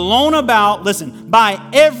and blown about, listen, by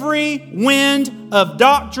every wind of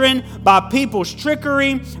doctrine, by people's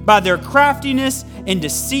trickery, by their craftiness and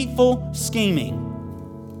deceitful scheming.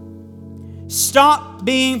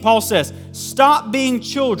 Paul says, stop being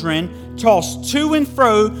children, tossed to and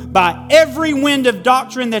fro by every wind of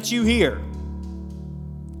doctrine that you hear.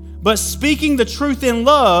 But speaking the truth in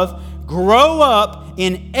love, grow up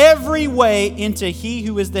in every way into he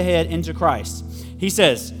who is the head, into Christ.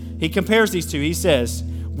 He compares these two. He says,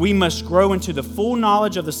 we must grow into the full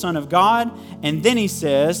knowledge of the Son of God. And then he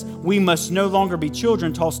says, we must no longer be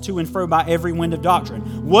children tossed to and fro by every wind of doctrine.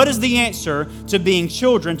 What is the answer to being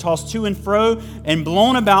children tossed to and fro and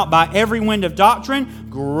blown about by every wind of doctrine?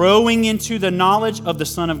 Growing into the knowledge of the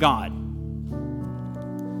Son of God.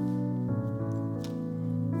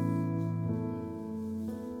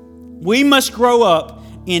 We must grow up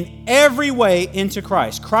in every way into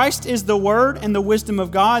Christ. Christ is the Word and the wisdom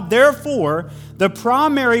of God. Therefore, the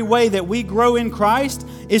primary way that we grow in Christ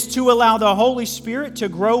is to allow the Holy Spirit to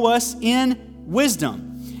grow us in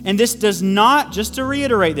wisdom. And this does not, just to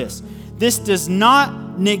reiterate this does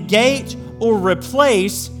not negate or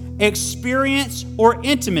replace experience or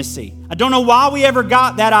intimacy. I don't know why we ever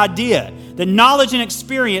got that idea that knowledge and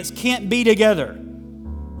experience can't be together.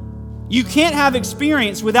 You can't have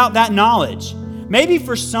experience without that knowledge. Maybe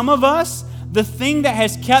for some of us, the thing that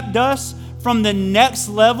has kept us from the next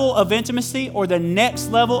level of intimacy or the next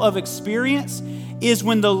level of experience is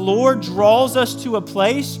when the Lord draws us to a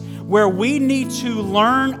place where we need to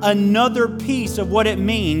learn another piece of what it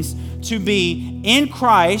means to be in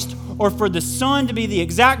Christ or for the Son to be the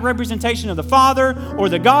exact representation of the Father or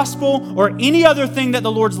the gospel or any other thing that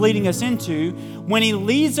the Lord's leading us into, when He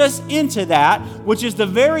leads us into that, which is the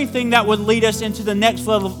very thing that would lead us into the next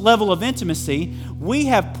level of intimacy, we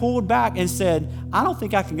have pulled back and said, I don't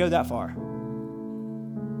think I can go that far.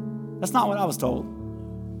 That's not what I was told.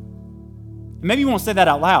 Maybe you won't say that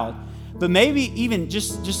out loud, but maybe even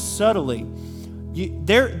just subtly,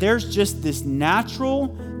 there's just this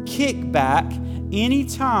natural kickback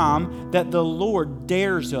anytime that the Lord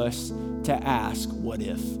dares us to ask, what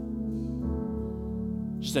if?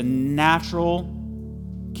 Just a natural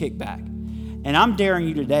kickback. And I'm daring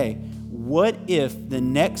you today, what if the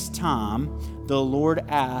next time the Lord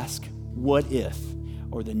asks, what if?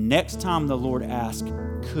 Or the next time the Lord asks,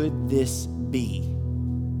 could this be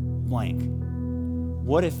blank?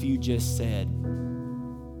 What if you just said,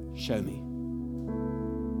 show me?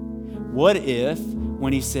 What if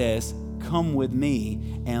when He says, come with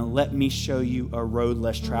me and let me show you a road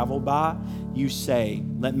less traveled by, you say,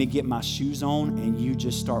 let me get my shoes on, and you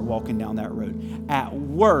just start walking down that road. At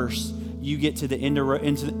worst, you get to the end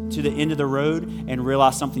of the road and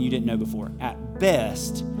realize something you didn't know before. At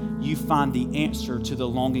best, you find the answer to the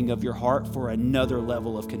longing of your heart for another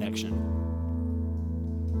level of connection.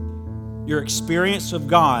 Your experience of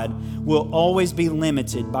God will always be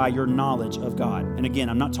limited by your knowledge of God. And again,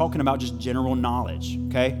 I'm not talking about just general knowledge,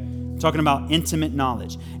 okay? I'm talking about intimate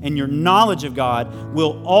knowledge. And your knowledge of God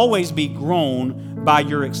will always be grown by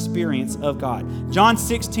your experience of God. John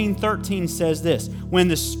 16:13 says this, when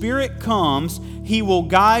the Spirit comes, He will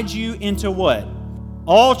guide you into what?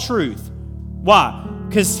 All truth. Why?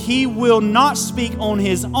 Because He will not speak on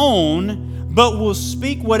His own, but will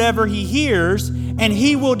speak whatever He hears, and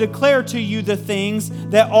He will declare to you the things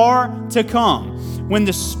that are to come. When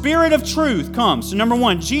the Spirit of truth comes, so number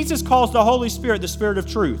one, Jesus calls the Holy Spirit the Spirit of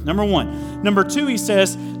truth. Number one. Number two, He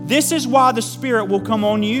says, this is why the Spirit will come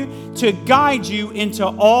on you, to guide you into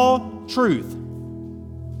all truth.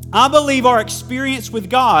 I believe our experience with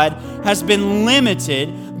God has been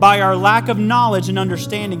limited by our lack of knowledge and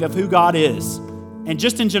understanding of who God is. And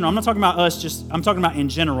just in general, I'm not talking about us, I'm talking about in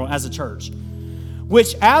general as a church.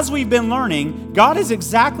 Which, as we've been learning, God is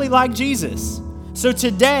exactly like Jesus. So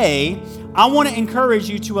today, I want to encourage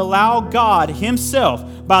you to allow God Himself,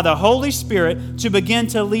 by the Holy Spirit, to begin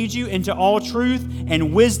to lead you into all truth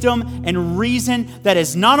and wisdom and reason that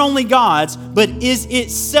is not only God's, but is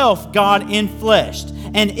itself God enfleshed.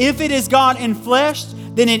 And if it is God enfleshed,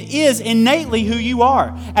 then it is innately who you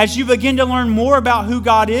are. As you begin to learn more about who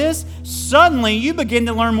God is, suddenly you begin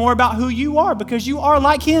to learn more about who you are, because you are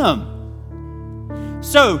like Him.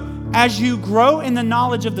 So, as you grow in the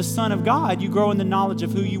knowledge of the Son of God, you grow in the knowledge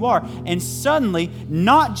of who you are. And suddenly,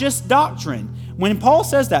 not just doctrine. When Paul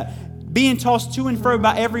says that, being tossed to and fro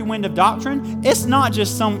by every wind of doctrine, it's not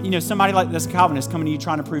just somebody like this Calvinist coming to you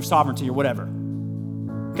trying to prove sovereignty or whatever.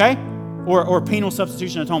 Okay? Or penal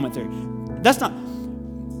substitution atonement theory. That's not.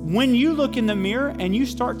 When you look in the mirror and you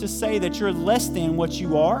start to say that you're less than what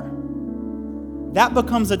you are, that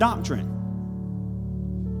becomes a doctrine.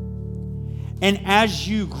 And as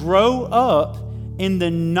you grow up in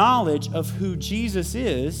the knowledge of who Jesus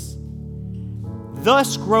is,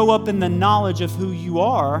 thus grow up in the knowledge of who you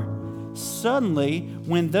are, suddenly,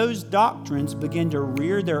 when those doctrines begin to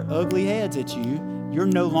rear their ugly heads at you, you're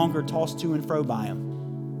no longer tossed to and fro by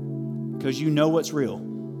them, because you know what's real.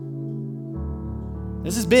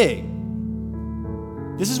 This is big.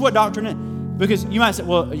 This is what doctrine is. Because you might say,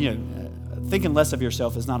 well, thinking less of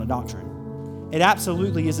yourself is not a doctrine. It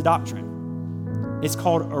absolutely is a doctrine. It's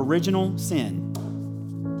called original sin.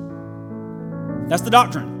 That's the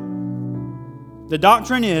doctrine. The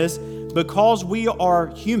doctrine is, because we are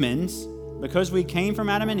humans, because we came from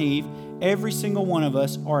Adam and Eve, every single one of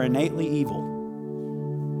us are innately evil.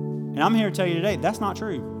 And I'm here to tell you today, that's not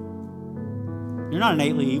true. You're not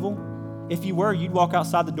innately evil. If you were, you'd walk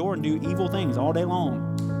outside the door and do evil things all day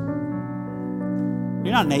long.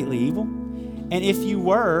 You're not innately evil. And if you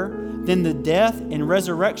were, then the death and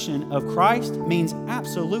resurrection of Christ means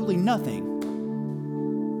absolutely nothing.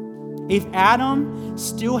 If Adam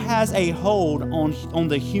still has a hold on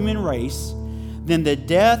the human race, then the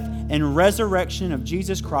death and resurrection of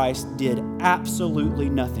Jesus Christ did absolutely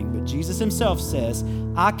nothing. But Jesus Himself says,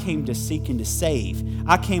 I came to seek and to save.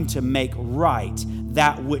 I came to make right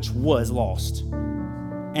that which was lost.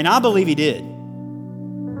 And I believe He did.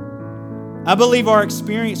 I believe our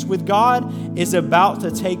experience with God is about to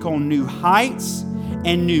take on new heights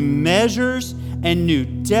and new measures and new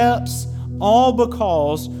depths, all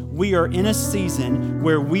because we are in a season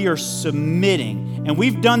where we are submitting. And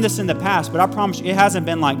we've done this in the past, but I promise you it hasn't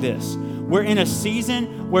been like this. We're in a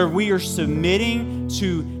season where we are submitting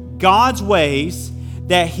to God's ways,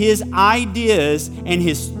 that his ideas and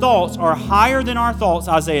his thoughts are higher than our thoughts,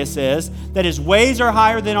 Isaiah says, that his ways are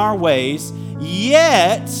higher than our ways.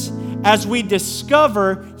 Yet, as we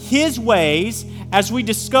discover his ways, as we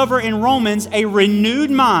discover in Romans a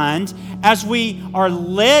renewed mind, as we are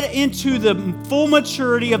led into the full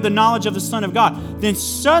maturity of the knowledge of the Son of God, then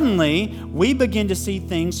suddenly we begin to see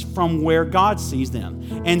things from where God sees them.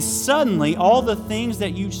 And suddenly all the things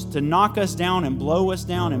that used to knock us down and blow us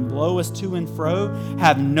to and fro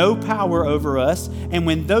have no power over us. And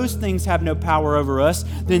when those things have no power over us,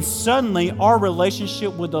 then suddenly our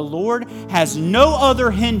relationship with the Lord has no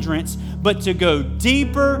other hindrance but to go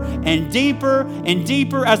deeper and deeper and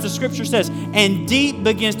deeper, as the scripture says. And deep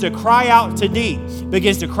begins to cry out to deep,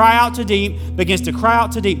 begins to cry out to deep, begins to cry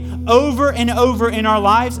out to deep, over and over in our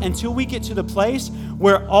lives, until we get to the place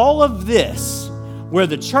where all of this, where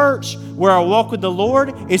the church, where our walk with the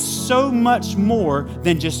Lord is so much more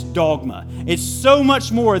than just dogma. It's so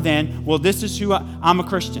much more than, well, this is who I'm a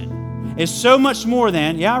Christian. It's so much more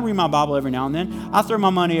than, yeah, I read my Bible every now and then. I throw my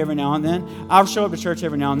money every now and then. I show up to church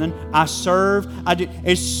every now and then. I serve. I do.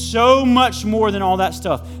 It's so much more than all that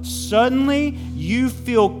stuff. Suddenly, you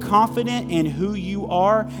feel confident in who you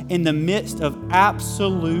are in the midst of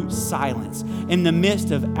absolute silence, in the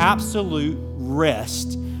midst of absolute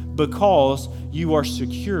rest, because you are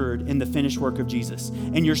secured in the finished work of Jesus.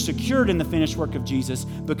 And you're secured in the finished work of Jesus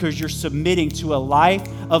because you're submitting to a life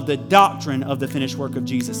of the doctrine of the finished work of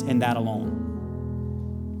Jesus, and that alone.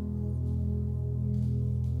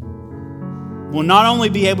 We'll not only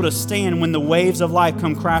be able to stand when the waves of life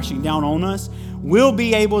come crashing down on us, we'll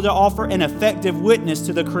be able to offer an effective witness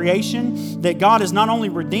to the creation that God has not only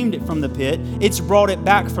redeemed it from the pit, it's brought it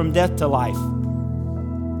back from death to life.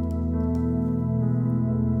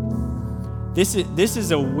 This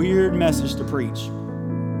is a weird message to preach.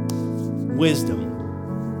 Wisdom.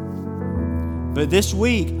 But this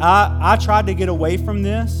week, I tried to get away from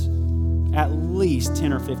this at least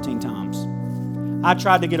 10 or 15 times. I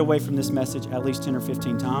tried to get away from this message at least 10 or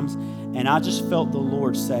 15 times, and I just felt the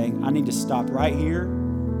Lord saying, I need to stop right here.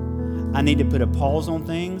 I need to put a pause on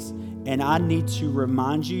things, and I need to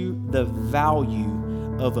remind you the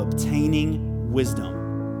value of obtaining wisdom.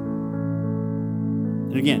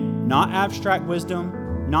 And again, not abstract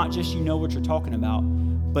wisdom, not just you know what you're talking about,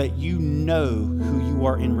 but you know who you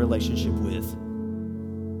are in relationship with.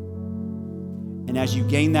 And as you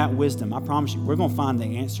gain that wisdom, I promise you, we're going to find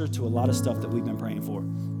the answer to a lot of stuff that we've been praying for.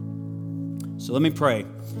 So let me pray.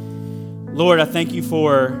 Lord, I thank you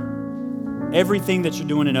for everything that you're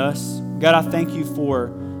doing in us. God, I thank you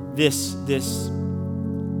for this, it's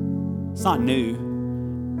not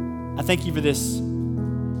new. I thank you for this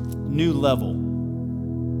new level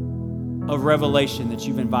of revelation that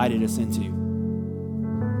you've invited us into.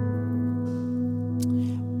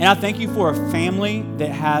 And I thank you for a family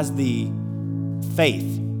that has the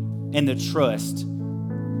faith and the trust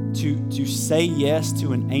to say yes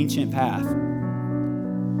to an ancient path.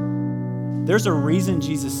 There's a reason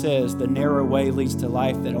Jesus says the narrow way leads to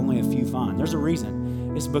life that only a few find. There's a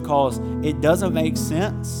reason. It's because it doesn't make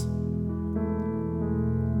sense.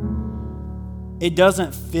 It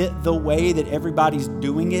doesn't fit the way that everybody's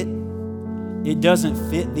doing it. It doesn't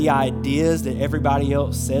fit the ideas that everybody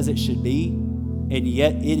else says it should be, and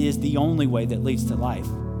yet it is the only way that leads to life.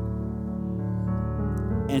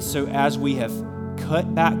 And so as we have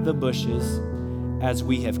cut back the bushes, as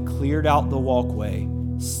we have cleared out the walkway,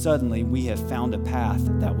 suddenly we have found a path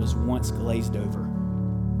that was once glazed over.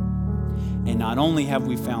 And not only have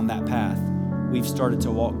we found that path, we've started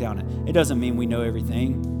to walk down it. It doesn't mean we know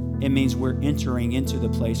everything. It means we're entering into the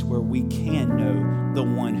place where we can know the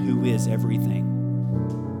one who is everything.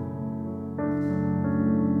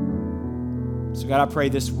 So God, I pray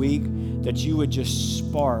this week that you would just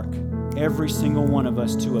spark every single one of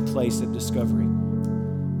us to a place of discovery.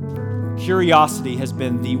 Curiosity has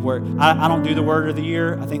been the word. I don't do the word of the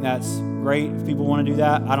year. I think that's great if people want to do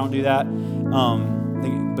that. I don't do that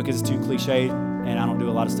because it's too cliche, and I don't do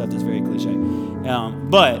a lot of stuff that's very cliche.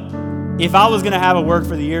 But if I was going to have a word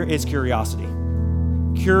for the year, it's curiosity.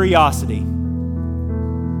 Curiosity.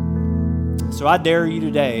 So I dare you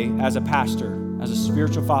today, as a pastor, as a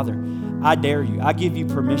spiritual father, I dare you. I give you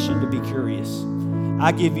permission to be curious.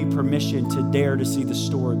 I give you permission to dare to see the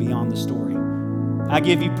story beyond the story. I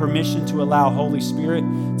give you permission to allow Holy Spirit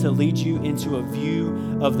to lead you into a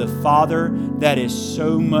view of the Father that is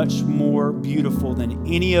so much more beautiful than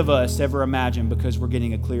any of us ever imagined, because we're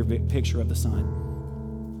getting a clear picture of the Son.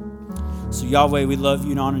 So Yahweh, we love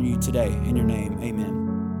you and honor you today. In your name, amen.